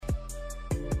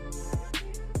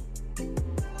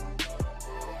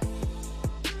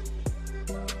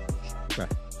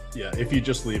Yeah, if you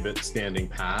just leave it standing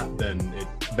pat, then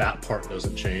that part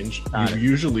doesn't change. You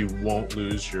usually won't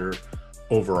lose your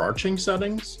overarching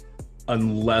settings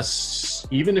unless,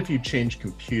 even if you change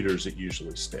computers, it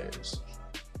usually stays.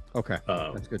 Okay,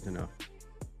 that's good to know.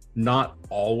 Not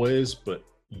always, but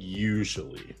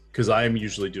usually, because I am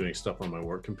usually doing stuff on my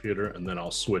work computer, and then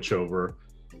I'll switch over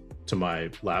to my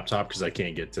laptop because I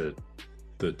can't get to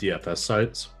the DFS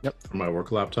sites for my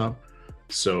work laptop.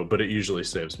 So, but it usually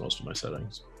saves most of my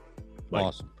settings. Like,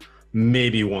 awesome.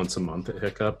 Maybe once a month it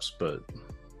hiccups, but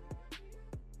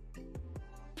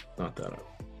not that.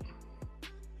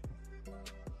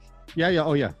 Yeah.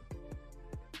 Oh, yeah.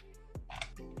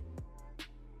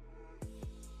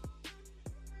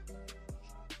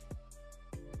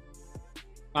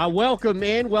 Welcome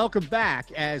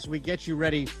back as we get you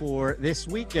ready for this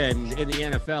weekend in the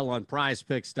NFL on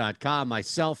PrizePicks.com.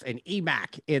 Myself and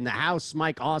EMAC in the house.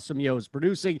 Mike Awesome is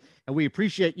producing, and we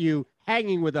appreciate you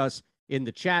hanging with us in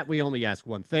the chat. We only ask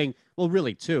one thing. Well,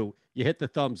 really two. You hit the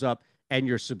thumbs up and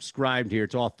you're subscribed here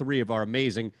to all three of our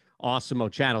amazing Awesome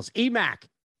channels. EMAC,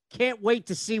 can't wait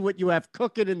to see what you have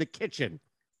cooking in the kitchen.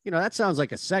 You know, that sounds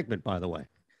like a segment, by the way.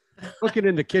 Cooking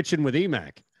in the kitchen with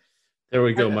EMAC. There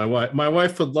we go. My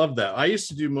wife would love that. I used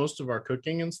to do most of our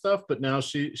cooking and stuff, but now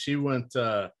she went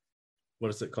what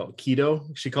is it called? Keto.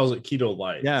 She calls it keto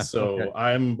light. Yeah. So okay.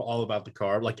 I'm all about the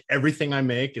carb. Like everything I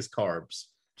make is carbs.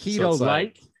 Keto so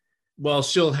light. Well,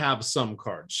 she'll have some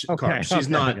carbs. She's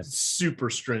not super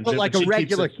stringent. But like a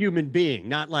regular human being,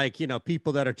 not like, you know,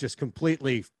 people that are just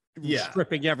completely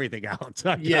stripping everything out.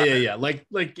 Yeah. Like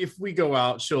if we go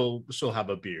out, she'll have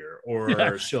a beer,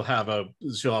 or she'll have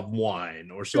wine,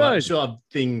 or she'll have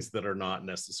things that are not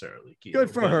necessarily keto.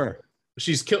 Good for her.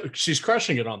 She's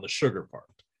crushing it on the sugar part.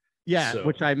 Yeah, so,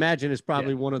 which I imagine is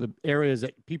probably one of the areas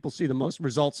that people see the most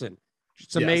results in.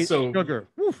 It's amazing. Sugar.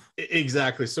 Woof.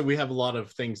 Exactly. So we have a lot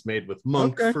of things made with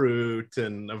monk fruit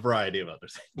and a variety of other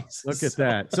things. Look at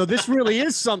that. So this really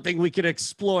is something we could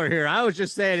explore here. I was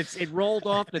just saying it rolled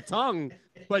off the tongue,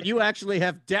 but you actually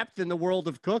have depth in the world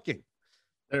of cooking.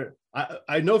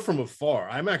 I know from afar.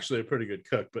 I'm actually a pretty good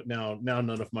cook, but now none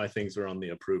of my things are on the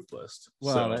approved list.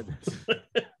 Well, so.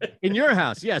 In your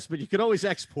house, yes, but you can always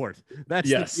export. That's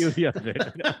the beauty of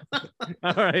it.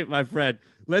 All right, my friend.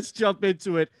 Let's jump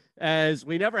into it, as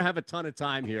we never have a ton of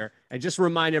time here. And just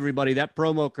remind everybody that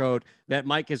promo code that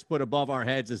Mike has put above our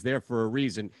heads is there for a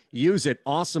reason. Use it,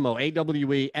 AWESEMO,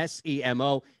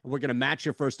 AWESEMO, and we're going to match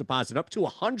your first deposit up to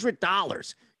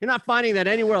 $100. You're not finding that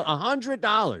anywhere.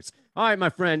 $100. All right, my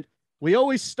friend. We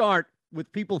always start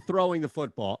with people throwing the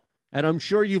football, and I'm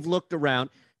sure you've looked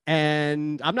around.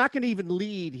 And I'm not going to even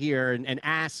lead here and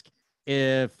ask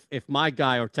if my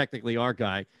guy, or technically our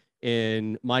guy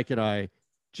in Mike and I,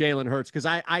 Jalen Hurts, because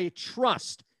I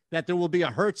trust that there will be a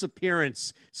Hurts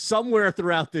appearance somewhere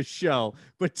throughout this show.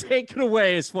 But take it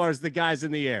away as far as the guys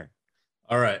in the air.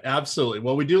 All right, absolutely.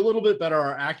 Well, we do a little bit better.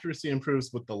 Our accuracy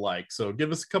improves with the like. So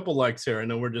give us a couple likes here. I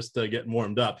know we're just getting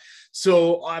warmed up.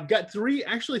 So I've got three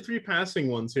passing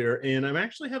ones here, and I'm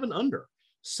actually having under.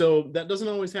 So that doesn't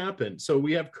always happen. So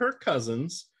we have Kirk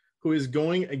Cousins, who is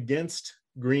going against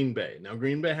Green Bay. Now,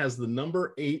 Green Bay has the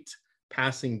number 8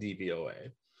 passing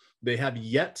DVOA. They have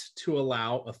yet to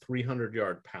allow a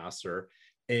 300-yard passer.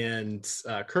 And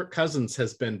Kirk Cousins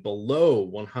has been below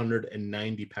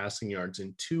 190 passing yards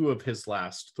in 2 of his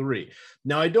last 3.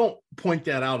 Now, I don't point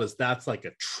that out as that's like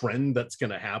a trend that's going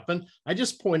to happen. I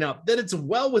just point out that it's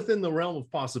well within the realm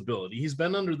of possibility. He's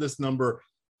been under this number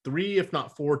 3, if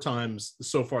not 4 times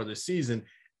so far this season.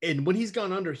 And when he's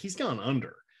gone under, he's gone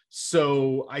under.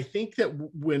 So I think that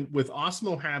with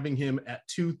Awesemo having him at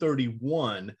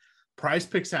 231,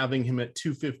 PrizePicks having him at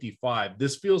 255,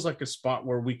 this feels like a spot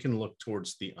where we can look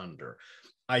towards the under.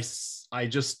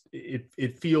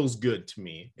 It feels good to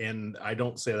me, and I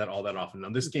don't say that all that often.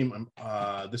 Now this game,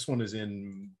 this one is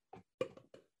in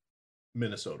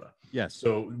Minnesota. Yes.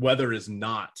 So weather is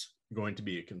not going to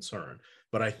be a concern,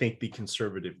 but I think the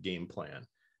conservative game plan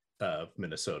of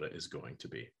Minnesota is going to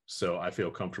be. So I feel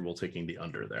comfortable taking the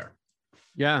under there.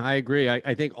 Yeah, I agree.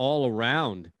 I think all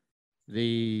around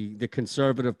the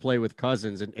conservative play with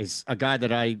Cousins, and is a guy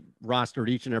that I rostered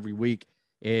each and every week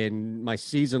in my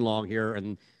season long here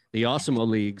in the Awesemo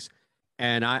leagues.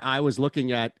 And I was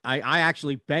looking at, I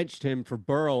actually benched him for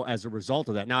Burrow as a result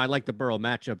of that. Now I like the Burrow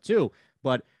matchup too,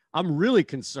 but I'm really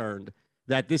concerned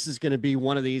that this is going to be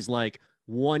one of these like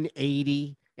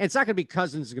 180. And it's not going to be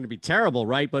Cousins is going to be terrible,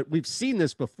 right? But we've seen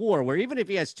this before where even if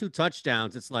he has 2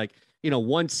 touchdowns, it's like,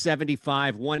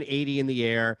 175, 180 in the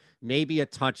air, maybe a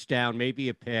touchdown, maybe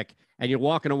a pick. And you're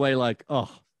walking away like,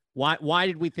 oh, why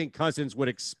did we think Cousins would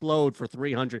explode for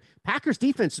 300? Packers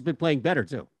defense has been playing better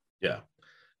too. Yeah.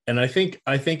 And I think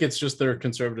it's just their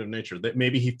conservative nature that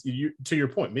maybe to your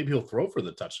point, maybe he'll throw for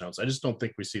the touchdowns. I just don't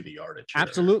think we see the yardage.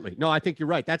 Absolutely. No, I think you're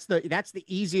right. That's the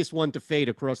easiest one to fade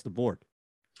across the board.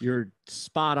 You're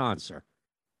spot on, sir.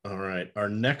 All right. Our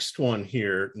next one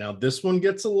here. Now this one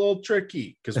gets a little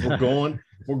tricky because we're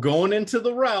going into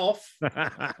the Ralph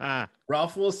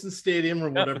Wilson Stadium or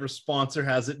whatever sponsor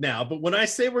has it now. But when I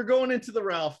say we're going into the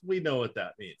Ralph, we know what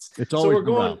that means. It's always so we're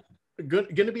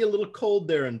going to be a little cold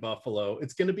there in Buffalo.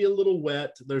 It's going to be a little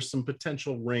wet. There's some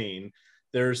potential rain.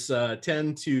 There's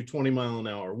 10 to 20 mile an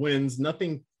hour winds.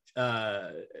 Nothing,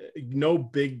 no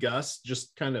big gusts,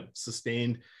 just kind of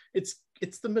sustained. It's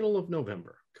the middle of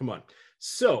November. Come on.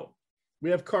 So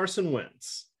we have Carson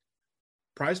Wentz.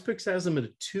 PrizePicks has him at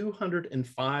a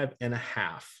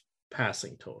 205.5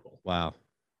 passing total. Wow.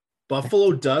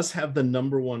 Buffalo does have the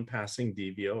number one passing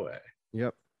DVOA.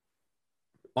 Yep.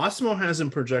 Osmo has him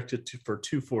projected for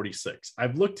 246.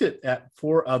 I've looked at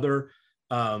 4 other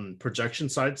projection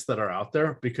sites that are out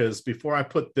there because before I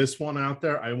put this one out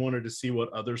there, I wanted to see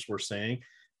what others were saying.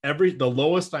 The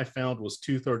lowest I found was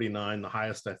 239. The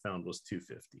highest I found was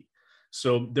 250.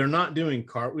 So they're not doing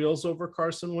cartwheels over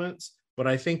Carson Wentz, but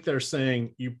I think they're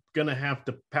saying you're going to have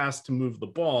to pass to move the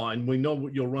ball, and we know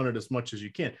you'll run it as much as you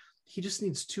can. He just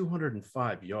needs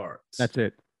 205 yards. That's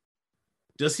it.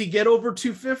 Does he get over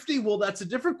 250? Well, that's a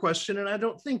different question, and I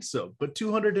don't think so. But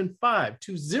 205,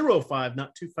 205,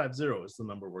 not 250 is the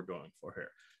number we're going for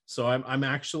here. So I'm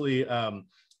actually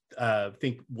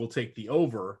think we'll take the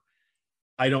over.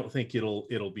 I don't think it'll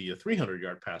be a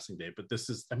 300-yard passing day, but this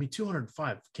is,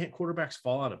 205. Can't quarterbacks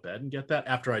fall out of bed and get that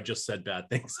after I just said bad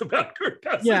things about Kirk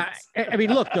Cousins? Yeah,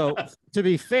 look, though, to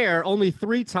be fair, only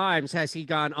 3 times has he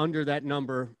gone under that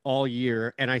number all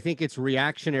year, and I think it's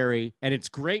reactionary, and it's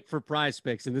great for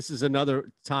PrizePicks, and this is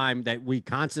another time that we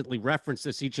constantly reference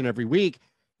this each and every week.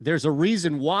 There's a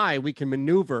reason why we can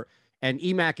maneuver, and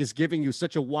EMAC is giving you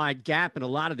such a wide gap in a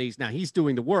lot of these. Now, he's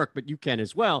doing the work, but you can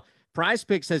as well.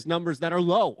 PrizePicks has numbers that are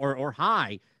low or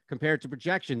high compared to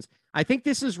projections. I think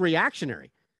this is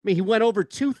reactionary. He went over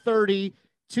 230,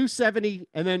 270,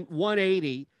 and then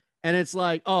 180. And it's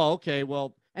like, oh, okay,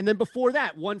 well, and then before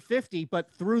that, 150. But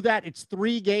through that, it's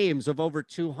 3 games of over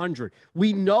 200.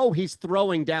 We know he's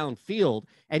throwing downfield.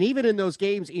 And even in those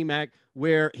games, EMAC,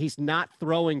 where he's not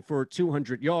throwing for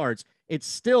 200 yards, it's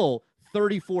still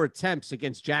 34 attempts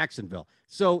against Jacksonville.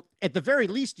 So at the very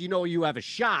least, you have a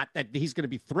shot that he's going to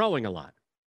be throwing a lot.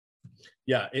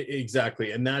 Yeah,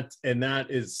 exactly. And that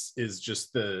is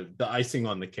just the icing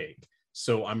on the cake.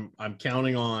 So I'm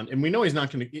counting on, and we know he's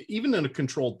not going to, even in a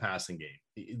controlled passing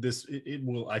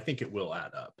game, I think it will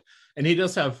add up. And he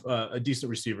does have a decent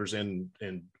receivers and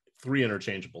 3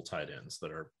 interchangeable tight ends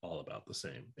that are all about the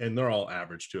same, and they're all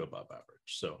average to above average.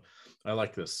 So I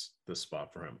like this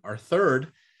spot for him. Our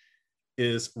third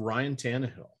is Ryan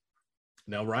Tannehill.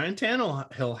 Now, Ryan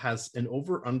Tannehill has an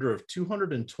over-under of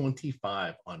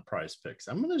 225 on PrizePicks.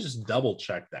 I'm going to just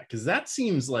double-check that because that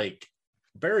seems like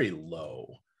very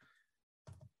low.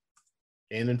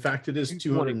 And in fact, it is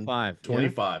 225.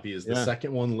 Yeah. He is the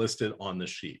second one listed on the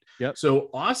sheet. Yep. So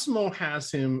Osmo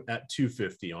has him at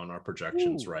 250 on our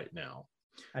projections right now.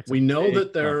 We know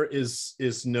that there is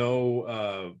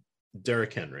no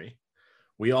Derrick Henry.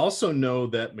 We also know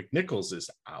that McNichols is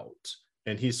out,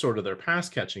 and he's sort of their pass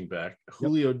catching back.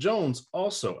 Julio Jones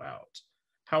also out.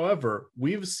 However,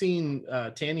 we've seen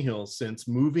Tannehill since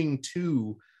moving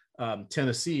to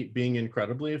Tennessee being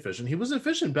incredibly efficient. He was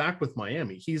efficient back with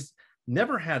Miami. He's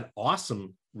never had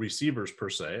awesome receivers per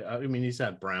se. He's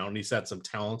had Brown. He's had some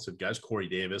talented guys, Corey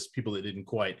Davis, people that didn't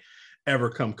quite ever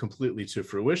come completely to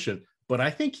fruition. But I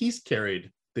think he's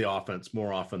carried the offense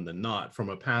more often than not from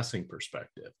a passing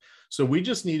perspective. So we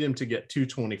just need him to get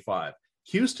 225.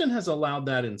 Houston has allowed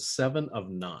that in 7 of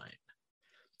 9.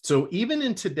 So even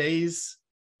in today's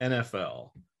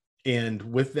NFL, and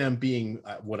with them being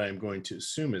what I'm going to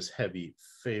assume is heavy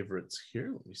favorites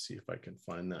here. Let me see if I can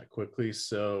find that quickly.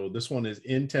 So this one is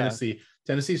in Tennessee. Yeah.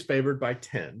 Tennessee's favored by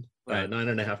 10, right.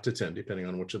 9.5 to 10, depending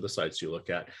on which of the sites you look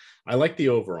at. I like the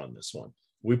over on this one.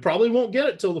 We probably won't get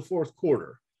it till the 4th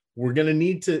quarter. We're going to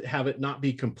need to have it not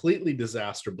be completely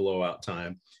disaster blowout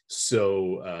time.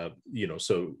 So,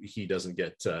 so he doesn't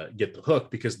get the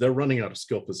hook because they're running out of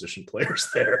skill position players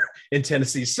there in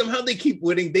Tennessee. Somehow they keep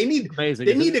winning. They need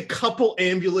a couple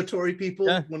ambulatory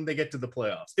people when they get to the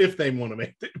playoffs, if they want to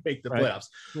make the playoffs.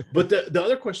 But the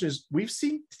other question is, we've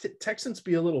seen Texans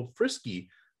be a little frisky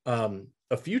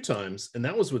a few times, and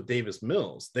that was with Davis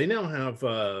Mills. They now have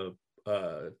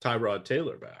Tyrod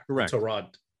Taylor back. Correct.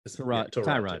 Tyrod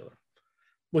Taylor.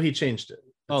 Well, he changed it.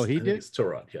 He did? It's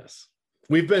Tyrod, yes.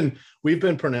 We've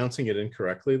been pronouncing it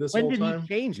incorrectly this whole time. When did he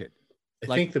change it?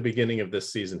 I think the beginning of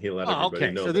this season, he let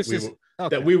everybody know so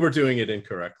that we were doing it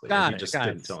incorrectly. He just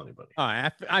didn't tell anybody. All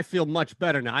right, I feel much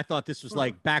better now. I thought this was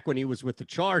like back when he was with the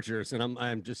Chargers, and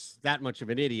I'm just that much of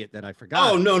an idiot that I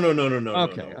forgot. Oh no.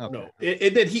 Okay.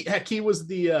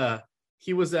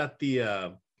 He was at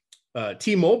the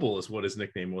T-Mobile is what his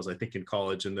nickname was, I think, in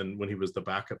college, and then when he was the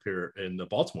backup here in the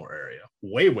Baltimore area,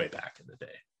 way back in the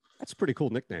day. That's a pretty cool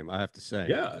nickname, I have to say.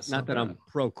 Yeah. Not that I'm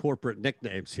pro corporate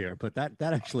nicknames here, but that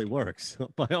actually works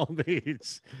by all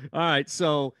means. All right.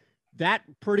 So that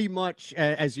pretty much,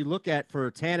 as you look at for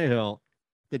Tannehill,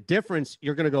 the difference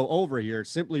you're going to go over here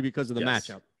simply because of the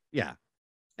matchup. Yeah.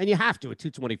 And you have to at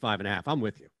 225.5. I'm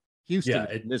with you. Houston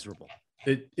is miserable.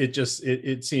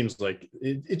 It seems like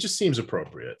it just seems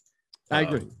appropriate. I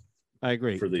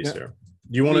agree for these here.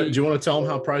 Do you want to tell them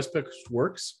how PrizePicks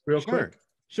works real quick?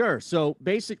 Sure. So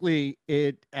basically,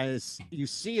 as you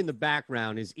see in the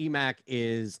background, is EMAC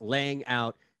is laying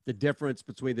out the difference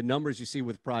between the numbers you see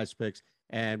with PrizePicks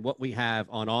and what we have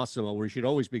on Awesemo, where you should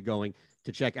always be going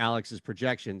to check Alex's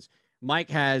projections. Mike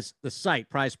has the site,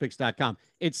 PrizePicks.com.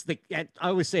 I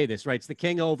always say this, right? It's the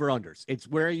king over unders. It's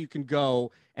where you can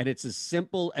go, and it's as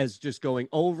simple as just going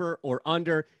over or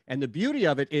under. And the beauty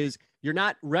of it is you're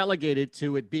not relegated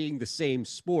to it being the same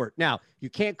sport. Now, you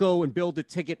can't go and build a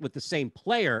ticket with the same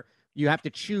player. You have to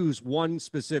choose one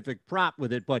specific prop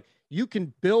with it, but you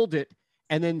can build it,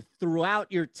 and then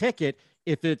throughout your ticket,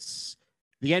 if it's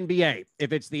the NBA,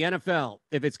 if it's the NFL,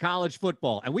 if it's college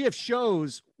football. And we have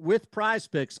shows with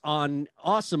PrizePicks on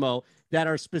Awesemo that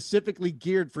are specifically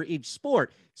geared for each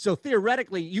sport. So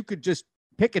theoretically, you could just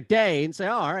pick a day and say,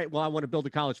 oh, all right, well, I want to build a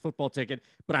college football ticket,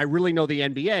 but I really know the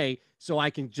NBA, so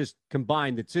I can just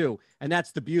combine the two. And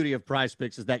that's the beauty of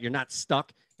PrizePicks, is that you're not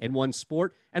stuck in one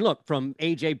sport. And look, from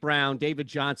A.J. Brown, David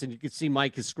Johnson, you can see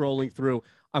Mike is scrolling through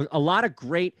a lot of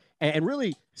great and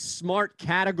really smart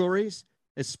categories,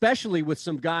 especially with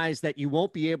some guys that you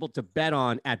won't be able to bet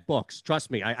on at books.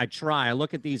 Trust me, I try. I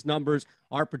look at these numbers,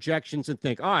 our projections, and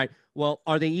think, all right, well,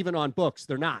 are they even on books?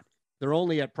 They're not. They're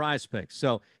only at PrizePicks.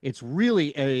 So it's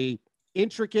really a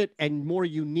intricate and more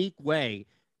unique way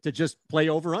to just play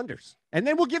over-unders. And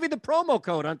then we'll give you the promo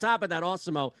code on top of that,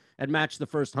 Awesemo, and match the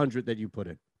first 100 that you put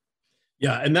in.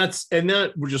 Yeah, and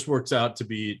that just works out to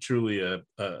be truly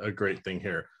a great thing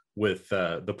here with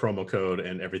the promo code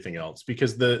and everything else,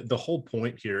 because the whole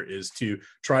point here is to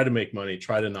try to make money,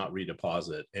 try to not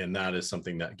redeposit, and that is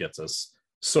something that gets us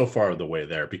so far the way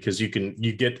there, because you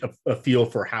get a feel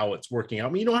for how it's working out.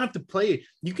 I mean, you don't have to play.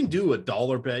 You can do a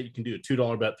 $1 bet, you can do a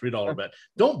 $2 bet, $3 bet.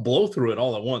 Don't blow through it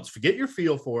all at once. Get your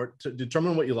feel for it to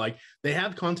determine what you like. They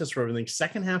have contests for everything: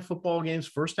 second half football games,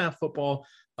 first half football,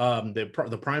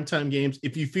 the primetime games.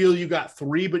 If you feel you got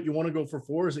 3 but you want to go for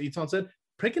 4, as Etan said,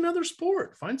 pick another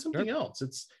sport, find something else.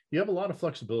 You have a lot of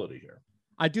flexibility here.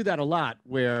 I do that a lot,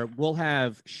 where we'll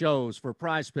have shows for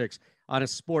PrizePicks on a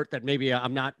sport that maybe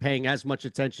I'm not paying as much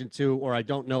attention to, or I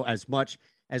don't know as much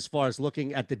as far as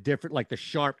looking at the different, like the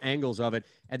sharp angles of it,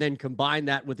 and then combine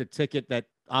that with a ticket that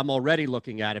I'm already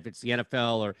looking at, if it's the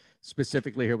NFL or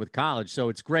specifically here with college. So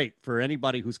it's great for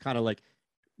anybody who's kind of like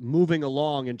moving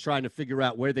along and trying to figure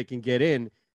out where they can get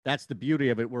in. That's the beauty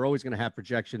of it. We're always going to have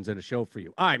projections and a show for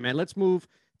you. All right, man, let's move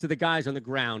to the guys on the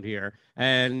ground here.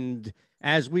 And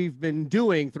as we've been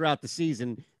doing throughout the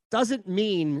season, doesn't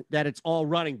mean that it's all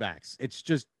running backs. It's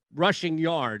just rushing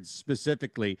yards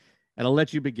specifically. And I'll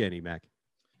let you begin, Emac.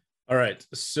 All right.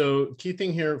 So key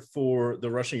thing here for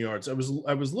the rushing yards, I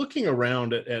was looking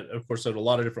around at of course, at a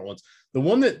lot of different ones. The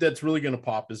one that's really going to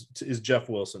pop is Jeff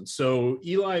Wilson. So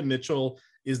Eli Mitchell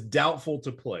is doubtful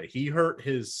to play. He hurt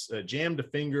his jammed a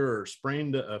finger or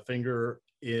sprained a finger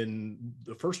in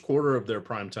the first quarter of their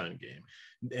primetime game.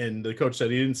 And the coach said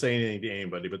he didn't say anything to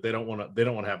anybody, but they don't want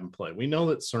to have him play. We know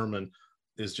that Sermon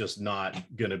is just not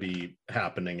going to be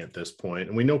happening at this point.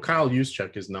 And we know Kyle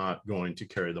Juszczyk is not going to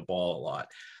carry the ball a lot.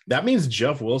 That means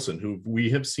Jeff Wilson, who we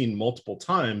have seen multiple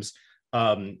times,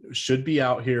 should be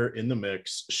out here in the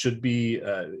mix, should be,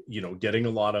 getting a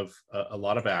lot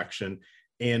of action.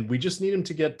 And we just need him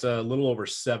to get a little over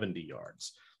 70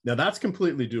 yards. Now that's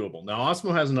completely doable. Now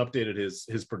Awesemo hasn't updated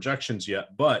his projections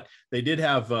yet, but they did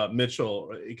have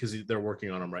Mitchell, because they're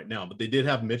working on him right now, but they did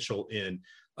have Mitchell in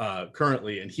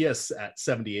currently, and he has at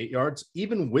 78 yards.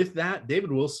 Even with that,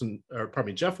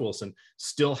 Jeff Wilson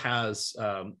still has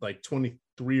like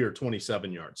 23 or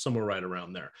 27 yards, somewhere right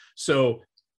around there. So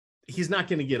he's not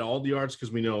going to get all the yards,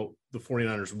 because we know the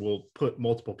 49ers will put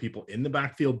multiple people in the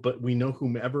backfield, but we know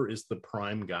whomever is the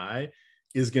prime guy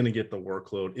is going to get the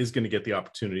workload, is going to get the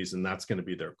opportunities, and that's going to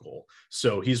be their goal.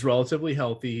 So he's relatively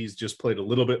healthy. He's just played a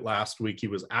little bit last week. He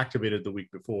was activated the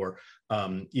week before,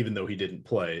 even though he didn't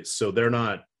play. So they're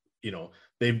not you know,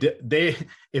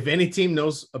 if any team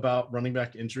knows about running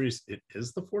back injuries, it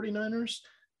is the 49ers.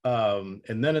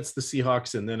 And then it's the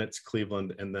Seahawks, and then it's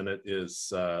Cleveland, and then it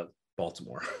is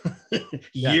Baltimore.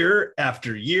 Year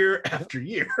after year after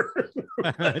year.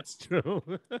 That's true.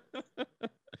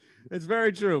 It's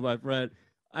very true, my friend.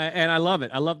 And I love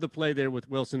it. I love the play there with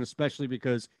Wilson, especially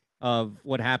because of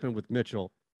what happened with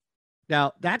Mitchell.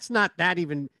 Now, that's not that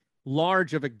even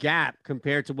large of a gap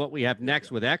compared to what we have next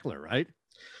with Eckler, right?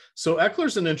 So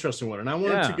Eckler's an interesting one, and I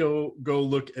wanted to go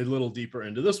look a little deeper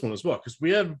into this one as well, because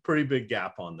we have a pretty big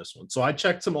gap on this one. So I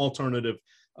checked some alternative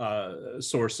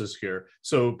sources here.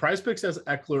 So PrizePicks has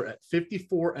Eckler at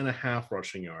 54.5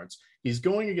 rushing yards. He's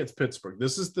going against Pittsburgh.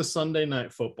 This is the Sunday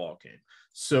night football game.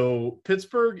 So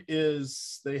Pittsburgh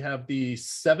they have the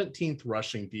 17th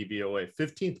rushing DVOA,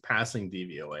 15th passing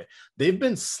DVOA. They've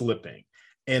been slipping.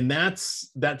 And that's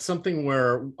something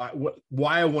where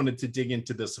why I wanted to dig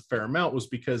into this a fair amount was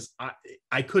because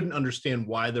I couldn't understand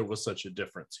why there was such a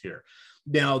difference here.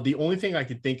 Now, the only thing I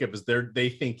could think of is they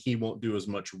think he won't do as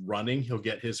much running. He'll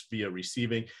get his via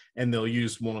receiving, and they'll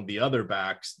use one of the other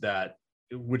backs that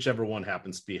whichever one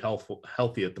happens to be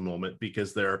healthy at the moment,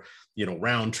 because they're,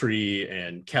 Roundtree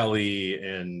and Kelly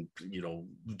and,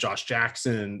 Josh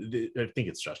Jackson. I think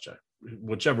it's Josh Jackson.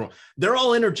 Whichever one, they're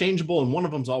all interchangeable, and one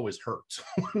of them's always hurt.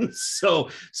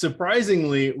 So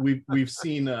surprisingly, we've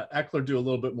seen Eckler do a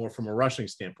little bit more from a rushing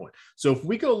standpoint. So if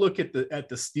we go look at the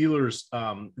Steelers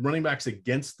running backs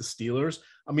against the Steelers,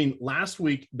 I mean, last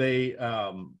week they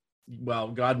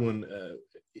Godwin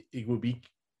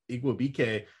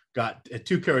Igwebike got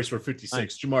 2 carries for 56.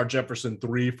 Nice. Jamar Jefferson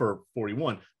 3 for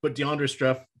 41, but DeAndre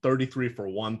Swift 33 for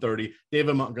 130.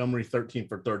 David Montgomery 13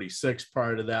 for 36.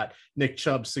 Prior to that, Nick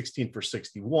Chubb 16 for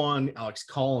 61. Alex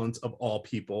Collins, of all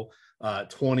people,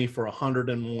 20 for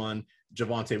 101.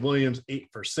 Javonte Williams 8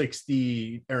 for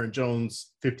 60. Aaron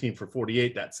Jones 15 for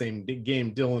 48. That same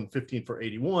game, Dylan 15 for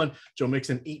 81. Joe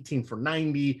Mixon 18 for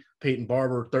 90. Peyton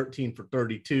Barber 13 for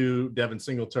 32. Devin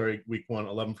Singletary week 1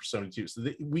 11 for 72. So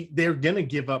they're going to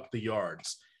give up the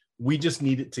yards. We just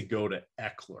need it to go to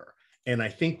Eckler. And I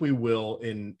think we will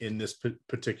in this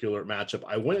particular matchup.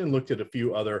 I went and looked at a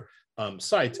few other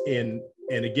sites, and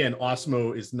again,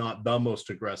 Osmo is not the most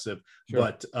aggressive, sure,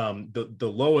 but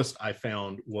the lowest I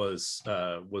found was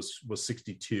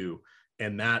 62,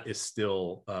 and that is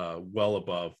still well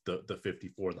above the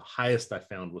 54. The highest I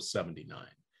found was 79.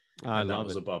 And that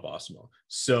was above Osmo.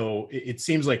 So it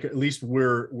seems like at least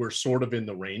we're sort of in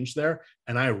the range there,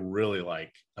 and I really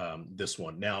like this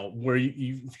one. Now, where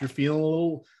if you're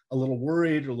feeling a little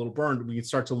worried or a little burned, we can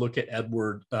start to look at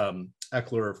Edward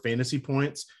Eckler fantasy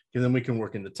points, and then we can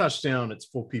work in the touchdown. It's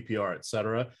full PPR,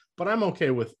 etc. But I'm okay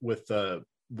with the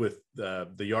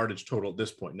yardage total at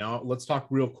this point. Now let's talk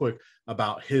real quick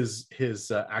about his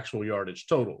actual yardage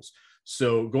totals.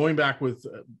 So going back with,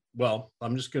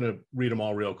 I'm just going to read them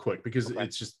all real quick, because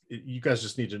it's just, you guys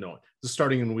just need to know it. This is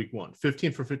starting in week 1,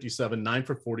 15 for 57, 9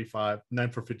 for 45, 9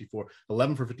 for 54,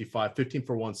 11 for 55, 15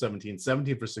 for 117,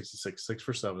 17 for 66, 6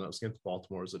 for 7. That was against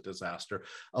Baltimore, as a disaster.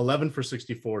 11 for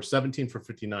 64, 17 for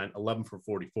 59, 11 for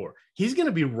 44. He's going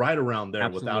to be right around there.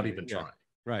 Absolutely, without even trying.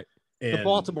 Right. And the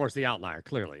Baltimore's the outlier,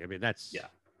 clearly. I mean, that's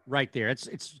right there.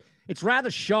 It's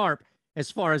rather sharp as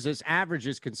far as this average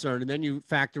is concerned, and then you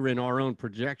factor in our own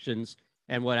projections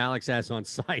and what Alex has on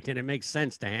site, and it makes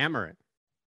sense to hammer it.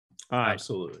 All right.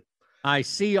 Absolutely. I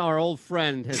see our old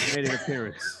friend has made an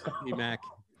appearance, E-Mac.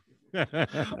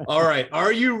 All right.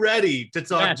 Are you ready to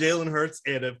talk Jalen Hurts?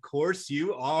 And of course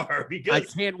you are, because I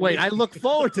can't wait. I look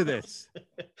forward to this.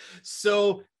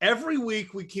 So every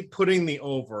week we keep putting the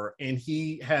over, and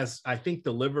he has, I think,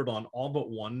 delivered on all but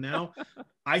one now.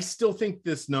 I still think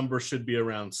this number should be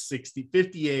around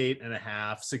 58 and a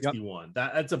half, 61.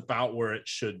 Yep. That's about where it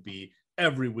should be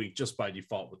every week, just by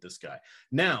default with this guy.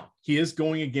 Now, he is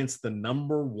going against the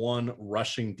number 1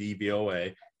 rushing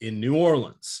DVOA in New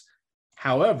Orleans.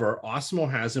 However, Osmo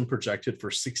has him projected for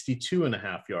 62 and a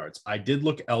half yards. I did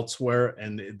look elsewhere,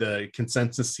 and the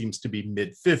consensus seems to be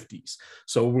mid-50s.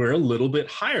 So we're a little bit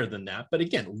higher than that. But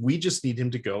again, we just need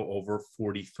him to go over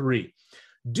 43.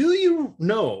 Do you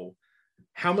know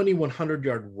how many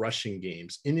 100-yard rushing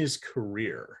games in his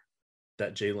career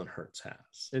that Jalen Hurts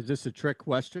has? Is this a trick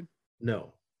question?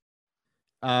 No.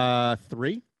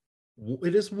 3?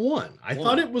 It is 1. I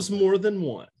thought it was more than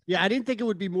 1. Yeah, I didn't think it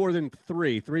would be more than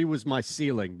 3. 3 was my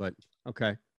ceiling, but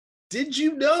okay. Did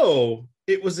you know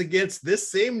it was against this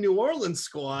same New Orleans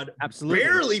squad? Absolutely.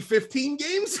 Barely 15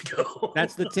 games ago.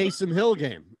 That's the Taysom Hill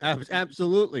game.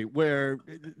 Absolutely. Where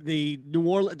the New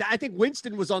Orleans, I think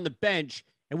Winston was on the bench,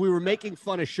 and we were making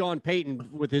fun of Sean Payton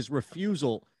with his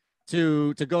refusal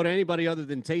to go to anybody other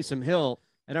than Taysom Hill.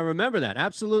 And I remember that.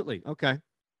 Absolutely. Okay.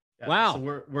 Yeah, Wow.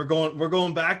 So we're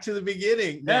going back to the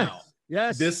beginning now.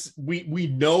 Yes. We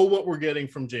know what we're getting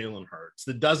from Jalen Hurts.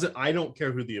 I don't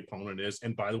care who the opponent is.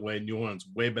 And by the way, New Orleans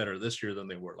way better this year than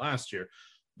they were last year.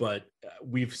 But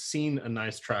we've seen a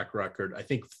nice track record. I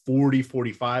think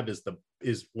 40-45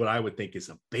 is what I would think is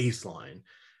a baseline.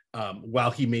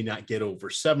 While he may not get over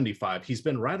 75, he's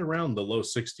been right around the low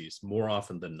 60s more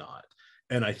often than not.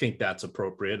 And I think that's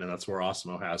appropriate. And that's where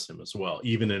Osmo has him as well,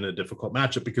 even in a difficult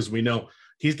matchup, because we know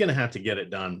he's going to have to get it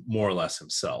done more or less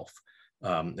himself.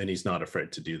 And he's not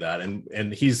afraid to do that.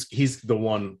 And he's the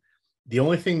one. The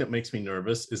only thing that makes me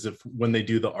nervous is if when they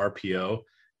do the RPO,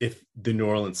 if the New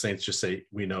Orleans Saints just say,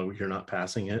 we know you're not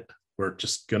passing it, we're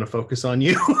just going to focus on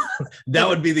you. That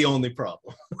would be the only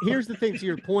problem. Here's the thing to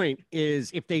your point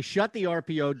is if they shut the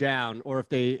RPO down or if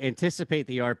they anticipate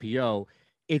the RPO,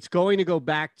 it's going to go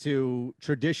back to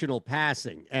traditional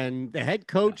passing. And the head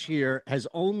coach here has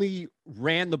only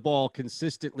ran the ball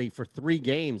consistently for 3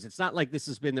 games. It's not like this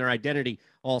has been their identity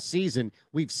all season.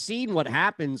 We've seen what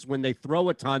happens when they throw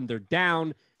a ton, they're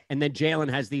down, and then Jalen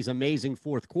has these amazing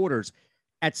fourth quarters.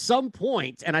 At some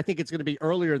point, and I think it's going to be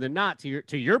earlier than not,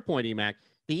 to your point, Emac,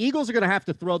 the Eagles are going to have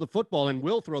to throw the football and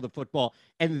will throw the football.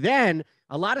 And then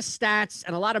a lot of stats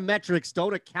and a lot of metrics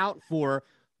don't account for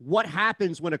what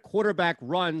happens when a quarterback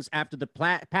runs after the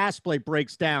pass play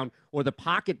breaks down or the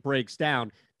pocket breaks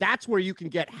down. That's where you can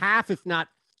get half, if not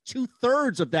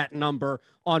 2/3 of that number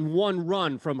on one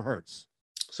run from Hurts.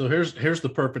 So here's the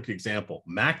perfect example.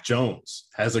 Mac Jones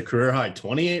has a career high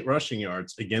 28 rushing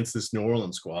yards against this New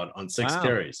Orleans squad on 6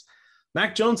 carries.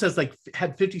 Mac Jones has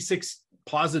had 56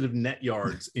 positive net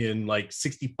yards in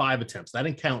 65 attempts. That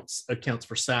accounts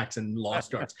for sacks and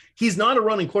lost yards. He's not a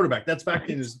running quarterback. That's back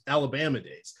in his Alabama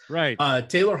days. Right.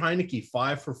 Taylor Heineke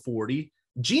 5 for 40.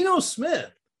 Geno Smith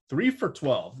 3 for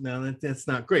 12. Now that's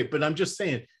not great, but I'm just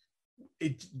saying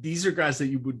these are guys that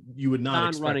you would not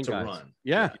expect to run.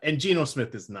 Yeah. And Geno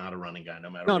Smith is not a running guy,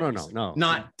 no matter No.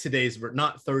 Not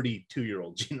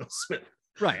 32-year-old Geno Smith.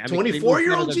 Right.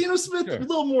 24-year-old Geno Smith, a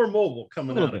little more mobile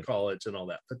coming out of college and all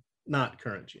that, but not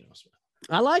current Geno Smith.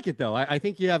 I like it, though. I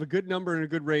think you have a good number and a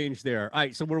good range there. All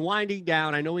right, so we're winding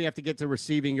down. I know we have to get to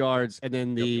receiving yards and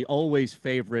then the always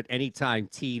favorite anytime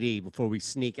TD before we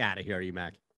sneak out of here,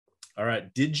 Emac. All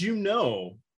right. Did you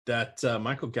know that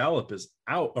Michael Gallup is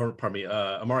out, or pardon me,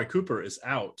 Amari Cooper is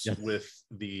out with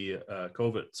the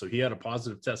COVID? So he had a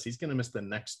positive test. He's going to miss the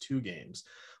next 2 games.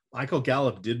 Michael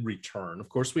Gallup did return. Of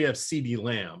course, we have CeeDee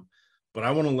Lamb, but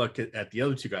I want to look at the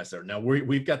other 2 guys there. Now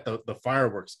we've got the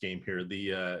fireworks game here,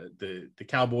 the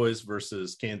Cowboys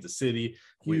versus Kansas City.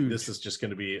 This is just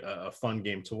going to be a fun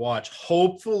game to watch.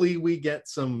 Hopefully we get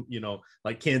some,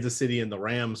 like Kansas City and the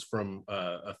Rams from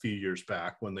a few years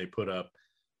back when they put up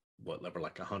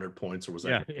like 100 points, or was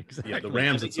that? Yeah, exactly. Yeah, the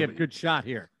Rams. You have a good shot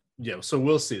here. Yeah, so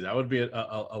we'll see. That would be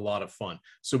a lot of fun.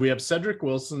 So we have Cedric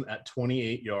Wilson at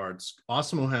 28 yards.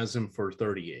 Osmo has him for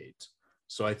 38.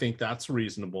 So I think that's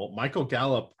reasonable. Michael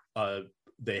Gallup,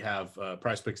 they have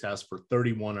PrizePicks has for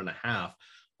 31.5.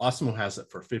 Osmo has it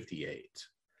for 58.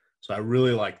 So I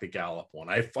really like the Gallup one.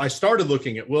 I started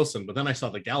looking at Wilson, but then I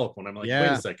saw the Gallup one. I'm like, wait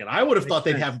a second. I would have thought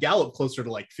they'd have Gallup closer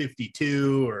to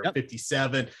 52 or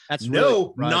 57. That's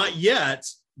not yet.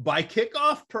 By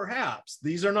kickoff, perhaps.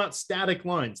 These are not static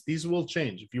lines. These will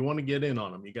change. If you want to get in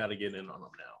on them, you got to get in on them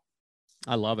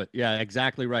now. I love it. Yeah,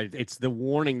 exactly right. It's the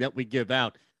warning that we give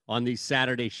out on these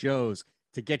Saturday shows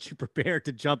to get you prepared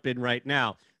to jump in right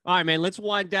now. All right, man, let's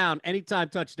wind down. Anytime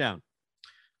touchdown.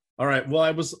 All right. Well,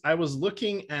 I was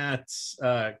looking at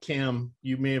Cam.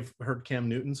 You may have heard Cam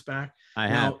Newton's back. I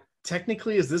have.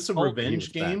 Technically, is this a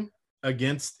revenge game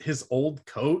against his old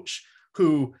coach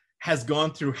who has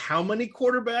gone through how many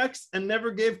quarterbacks and never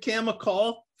gave Cam a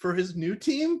call for his new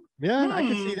team? Yeah, I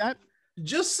can see that.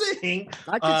 Just saying.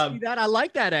 I can see that. I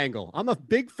like that angle. I'm a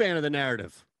big fan of the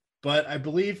narrative. But I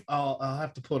believe I'll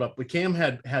have to pull it up. But Cam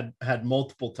had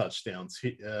multiple touchdowns.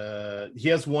 He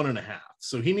has 1.5,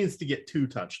 so he needs to get 2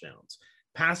 touchdowns.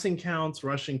 Passing counts,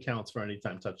 rushing counts for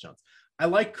anytime touchdowns. I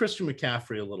like Christian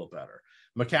McCaffrey a little better.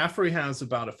 McCaffrey has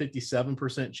about a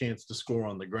 57% chance to score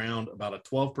on the ground, about a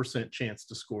 12% chance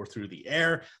to score through the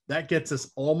air. That gets us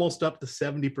almost up to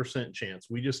 70% chance.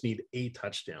 We just need a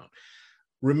touchdown.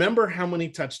 Remember how many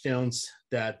touchdowns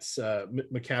that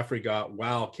McCaffrey got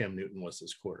while Cam Newton was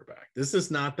his quarterback. This is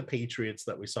not the Patriots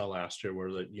that we saw last year where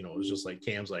it was just like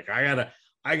Cam's like, I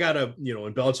gotta,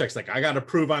 and Belichick's like, I gotta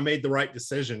prove I made the right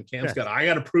decision. Cam's I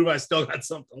gotta prove I still got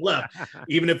something left.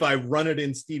 Even if I run it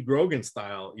in Steve Grogan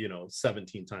style,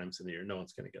 17 times in a year. No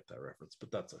one's gonna get that reference, but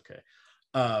that's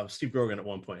okay. Steve Grogan at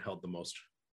one point held the most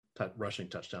rushing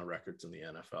touchdown records in the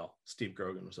NFL. Steve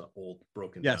Grogan was an old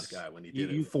broken down guy when he did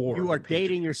it. You are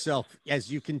dating yourself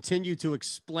as you continue to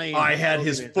explain. I had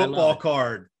his football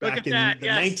card back in the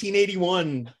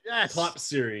 1981 Pop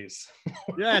series.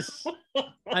 Yes.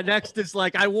 My next is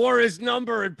like, I wore his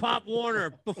number in Pop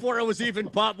Warner before it was even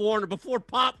Pop Warner, before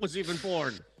Pop was even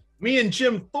born. Me and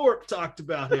Jim Thorpe talked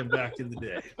about him back in the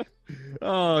day.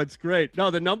 Oh, it's great.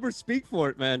 No, the numbers speak for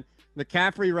it, man.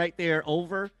 McCaffrey right there,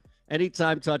 over.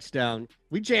 Anytime touchdown.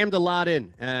 We jammed a lot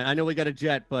in. I know we got a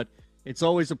jet, but it's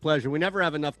always a pleasure. We never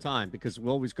have enough time because we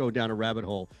always go down a rabbit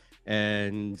hole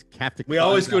and have to. We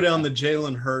always go down the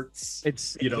Jalen Hurts.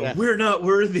 We're not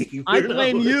worthy. I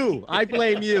blame you.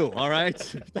 All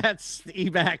right. That's the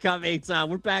EBAC. I'm Eitan.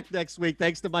 We're back next week.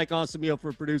 Thanks to Mike Awesomeo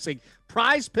for producing.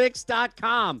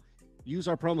 PrizePicks.com. Use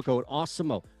our promo code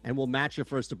AWESOMO and we'll match your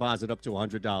first deposit up to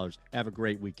 $100. Have a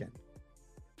great weekend.